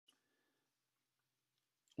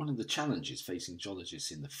One of the challenges facing geologists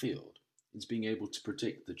in the field is being able to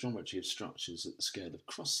predict the geometry of structures at the scale of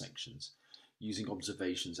cross-sections using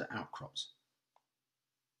observations at outcrops.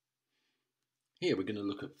 Here we're going to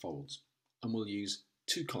look at folds, and we'll use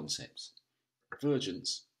two concepts,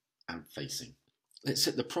 vergence and facing. Let's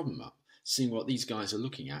set the problem up, seeing what these guys are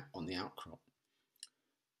looking at on the outcrop.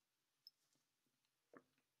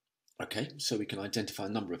 Okay, so we can identify a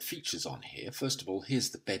number of features on here. First of all, here's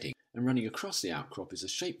the bedding, and running across the outcrop is a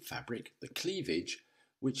shape fabric, the cleavage,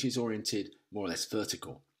 which is oriented more or less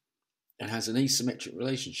vertical and has an asymmetric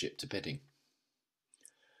relationship to bedding.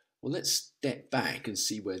 Well, let's step back and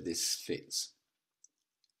see where this fits.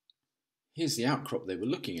 Here's the outcrop they were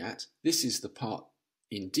looking at. This is the part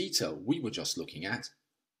in detail we were just looking at.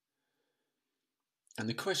 And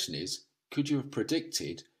the question is, could you have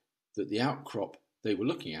predicted that the outcrop they were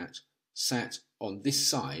looking at sat on this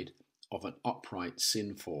side of an upright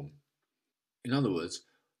sin form? In other words,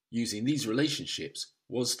 using these relationships,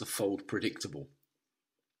 was the fold predictable?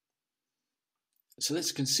 So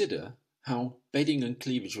let's consider how bedding and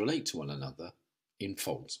cleavage relate to one another in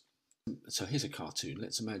folds. So here's a cartoon.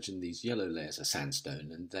 Let's imagine these yellow layers are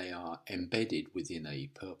sandstone and they are embedded within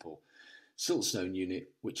a purple siltstone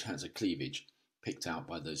unit which has a cleavage picked out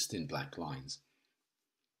by those thin black lines.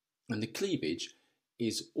 And the cleavage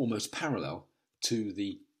is almost parallel to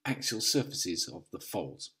the axial surfaces of the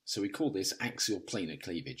folds. So we call this axial planar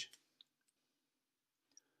cleavage.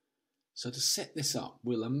 So to set this up,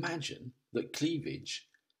 we'll imagine that cleavage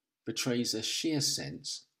betrays a shear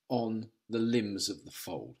sense on the limbs of the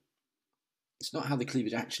fold. It's not how the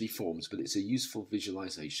cleavage actually forms, but it's a useful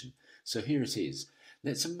visualization. So here it is.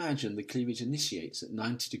 Let's imagine the cleavage initiates at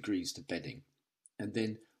 90 degrees to bedding, and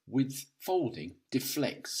then with folding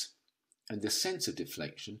deflects. And the sense of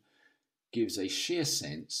deflection gives a shear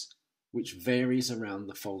sense which varies around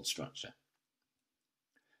the fold structure.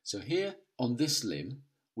 So here on this limb,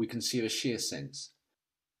 we can see a shear sense.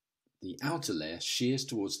 The outer layer shears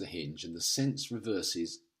towards the hinge and the sense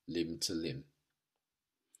reverses limb to limb.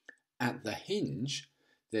 At the hinge,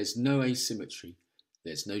 there's no asymmetry,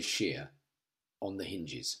 there's no shear on the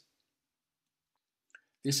hinges.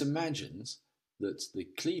 This imagines that the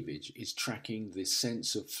cleavage is tracking the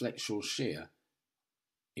sense of flexural shear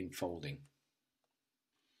in folding.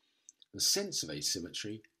 The sense of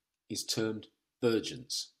asymmetry is termed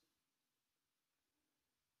vergence.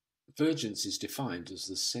 Vergence is defined as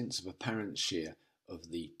the sense of apparent shear of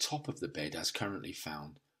the top of the bed as currently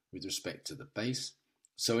found with respect to the base.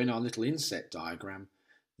 So in our little inset diagram,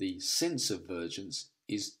 the sense of vergence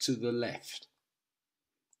is to the left.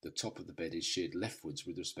 The top of the bed is sheared leftwards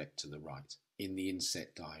with respect to the right in the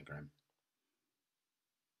inset diagram.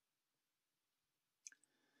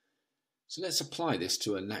 So let's apply this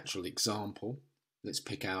to a natural example. Let's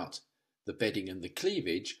pick out the bedding and the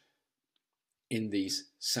cleavage in these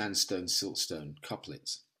sandstone siltstone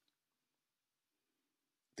couplets.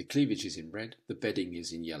 The cleavage is in red, the bedding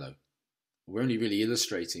is in yellow. We're only really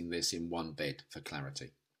illustrating this in one bed for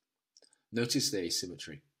clarity. Notice the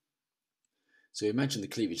asymmetry. So imagine the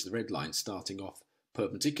cleavage, the red line, starting off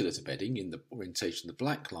perpendicular to bedding in the orientation of the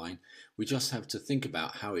black line. We just have to think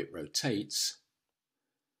about how it rotates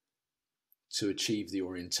to achieve the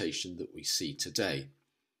orientation that we see today.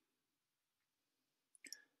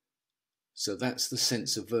 So that's the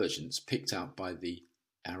sense of vergence picked out by the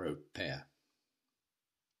arrow pair.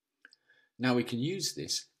 Now we can use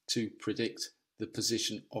this to predict the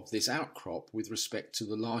position of this outcrop with respect to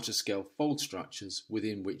the larger scale fold structures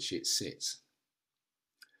within which it sits.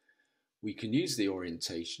 We can use the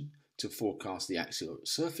orientation to forecast the axial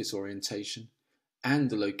surface orientation and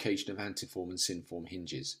the location of antiform and synform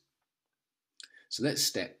hinges. So let's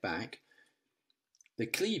step back. The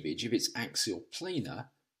cleavage, if it's axial planar,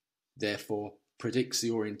 therefore predicts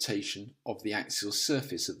the orientation of the axial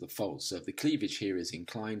surface of the fold. So if the cleavage here is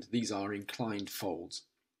inclined, these are inclined folds,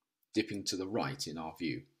 dipping to the right in our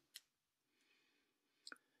view.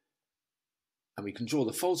 And we can draw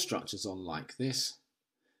the fold structures on like this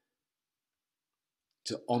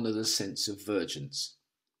to honour the sense of vergence.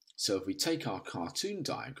 So if we take our cartoon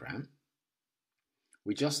diagram,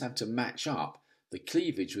 we just have to match up the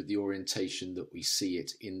cleavage with the orientation that we see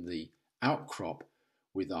it in the outcrop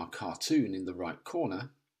with our cartoon in the right corner,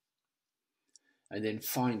 and then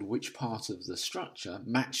find which part of the structure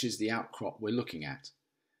matches the outcrop we're looking at.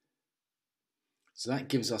 So that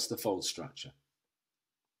gives us the fold structure.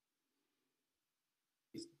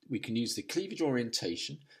 We can use the cleavage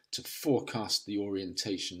orientation to forecast the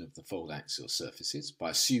orientation of the fold axial surfaces by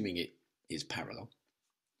assuming it is parallel.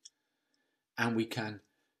 And we can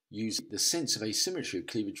use the sense of asymmetry of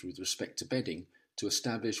cleavage with respect to bedding to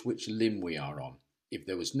establish which limb we are on. If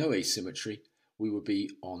there was no asymmetry, we would be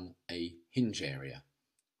on a hinge area.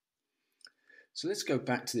 So let's go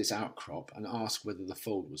back to this outcrop and ask whether the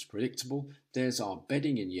fold was predictable. There's our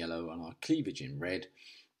bedding in yellow and our cleavage in red,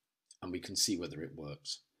 and we can see whether it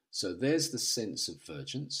works. So there's the sense of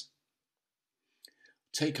vergence.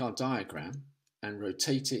 Take our diagram and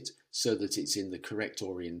rotate it so that it's in the correct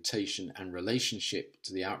orientation and relationship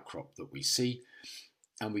to the outcrop that we see.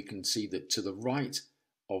 And we can see that to the right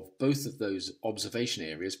of both of those observation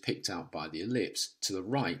areas picked out by the ellipse, to the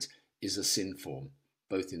right is a synform,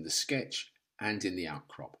 both in the sketch and in the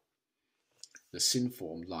outcrop. The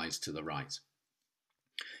synform lies to the right.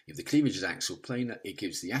 If the cleavage is axial planar, it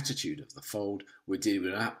gives the attitude of the fold. We're dealing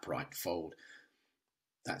with an upright fold.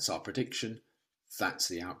 That's our prediction. That's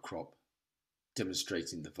the outcrop,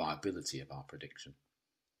 demonstrating the viability of our prediction.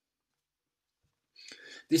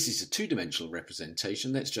 This is a two-dimensional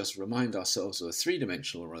representation. Let's just remind ourselves of a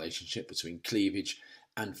three-dimensional relationship between cleavage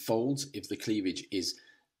and folds. If the cleavage is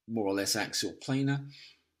more or less axial planar,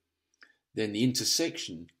 then the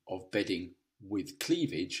intersection of bedding with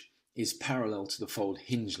cleavage is parallel to the fold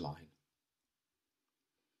hinge line.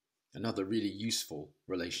 Another really useful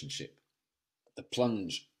relationship. The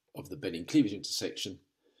plunge of the bedding cleavage intersection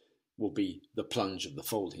will be the plunge of the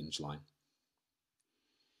fold hinge line.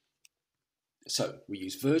 So we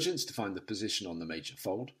use vergence to find the position on the major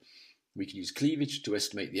fold. We can use cleavage to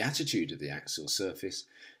estimate the attitude of the axial surface,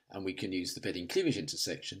 and we can use the bedding cleavage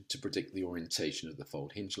intersection to predict the orientation of the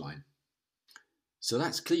fold hinge line. So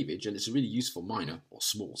that's cleavage, and it's a really useful minor or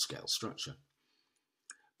small scale structure.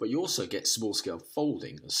 But you also get small scale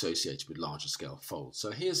folding associated with larger scale folds.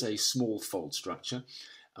 So here's a small fold structure,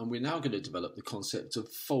 and we're now going to develop the concept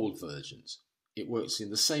of fold vergence. It works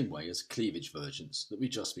in the same way as cleavage vergence that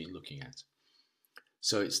we've just been looking at.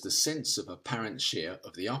 So it's the sense of apparent shear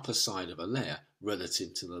of the upper side of a layer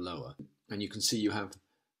relative to the lower. And you can see you have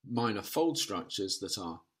minor fold structures that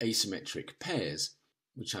are asymmetric pairs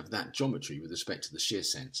which have that geometry with respect to the shear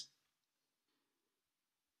sense.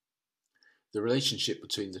 The relationship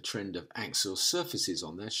between the trend of axial surfaces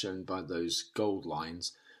on there, shown by those gold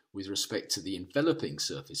lines, with respect to the enveloping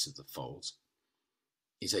surface of the folds,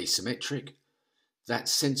 is asymmetric. That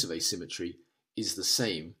sense of asymmetry is the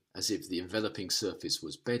same as if the enveloping surface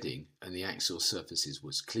was bedding and the axial surfaces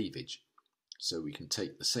was cleavage. So we can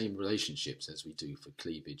take the same relationships as we do for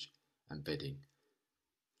cleavage and bedding.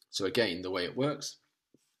 So again, the way it works,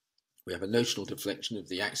 we have a notional deflection of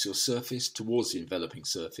the axial surface towards the enveloping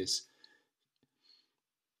surface,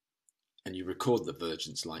 and you record the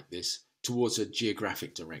vergence like this towards a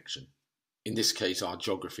geographic direction. In this case, our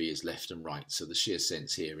geography is left and right, so the shear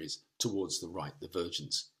sense here is towards the right. The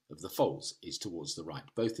vergence of the folds is towards the right,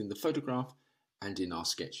 both in the photograph and in our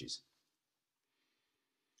sketches.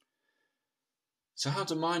 So how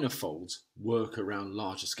do minor folds work around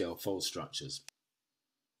larger scale fold structures?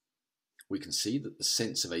 We can see that the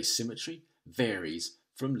sense of asymmetry varies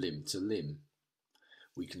from limb to limb.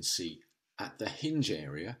 We can see at the hinge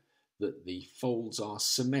area that the folds are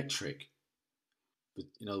symmetric.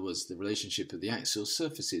 In other words, the relationship of the axial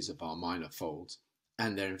surfaces of our minor folds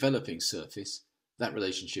and their enveloping surface, that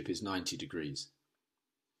relationship is 90 degrees.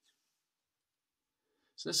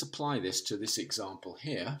 So let's apply this to this example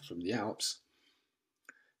here from the Alps.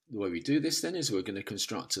 The way we do this then is we're going to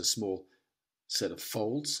construct a small set of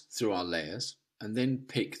folds through our layers and then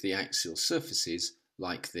pick the axial surfaces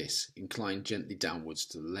like this, inclined gently downwards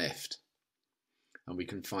to the left. And we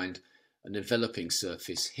can find an enveloping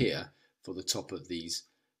surface here for the top of these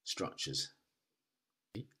structures.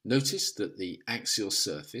 Notice that the axial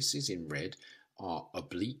surfaces in red are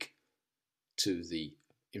oblique to the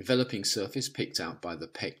enveloping surface picked out by the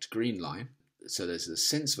pecked green line. So there's a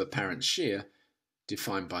sense of apparent shear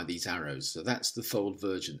defined by these arrows. So that's the fold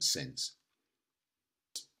vergence sense.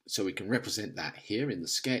 So we can represent that here in the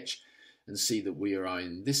sketch and see that we are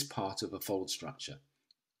in this part of a fold structure.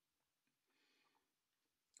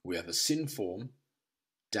 We have a synform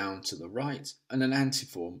down to the right and an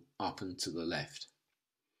antiform up and to the left.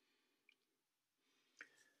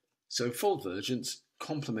 So fold vergence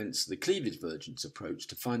complements the cleavage vergence approach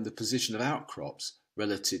to find the position of outcrops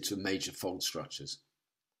relative to major fold structures.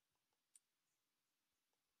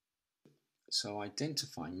 So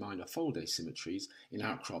identifying minor fold asymmetries in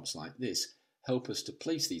outcrops like this help us to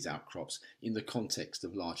place these outcrops in the context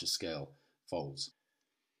of larger scale folds.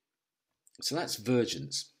 So that's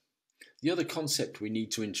vergence. The other concept we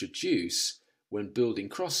need to introduce when building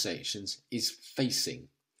cross sections is facing.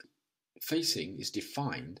 Facing is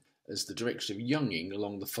defined as the direction of younging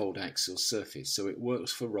along the fold axial surface, so it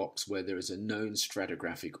works for rocks where there is a known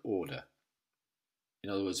stratigraphic order. In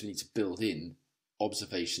other words, we need to build in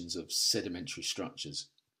observations of sedimentary structures.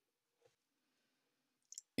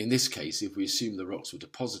 In this case, if we assume the rocks were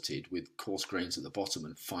deposited with coarse grains at the bottom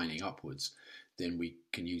and fining upwards, then we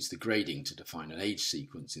can use the grading to define an age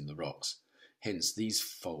sequence in the rocks. Hence, these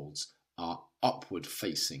folds are upward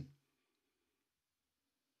facing.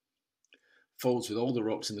 Folds with older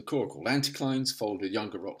rocks in the core are called anticlines. Folds with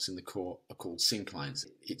younger rocks in the core are called synclines.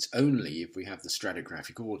 It's only if we have the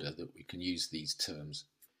stratigraphic order that we can use these terms.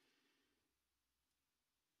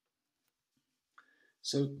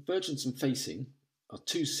 So, vergence and facing are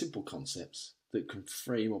two simple concepts that can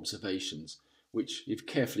frame observations, which, if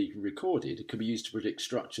carefully recorded, can be used to predict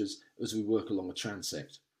structures as we work along a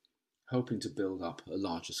transect, hoping to build up a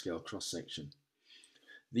larger scale cross-section.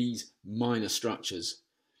 These minor structures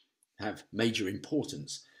have major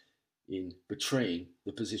importance in betraying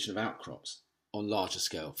the position of outcrops on larger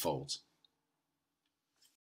scale folds.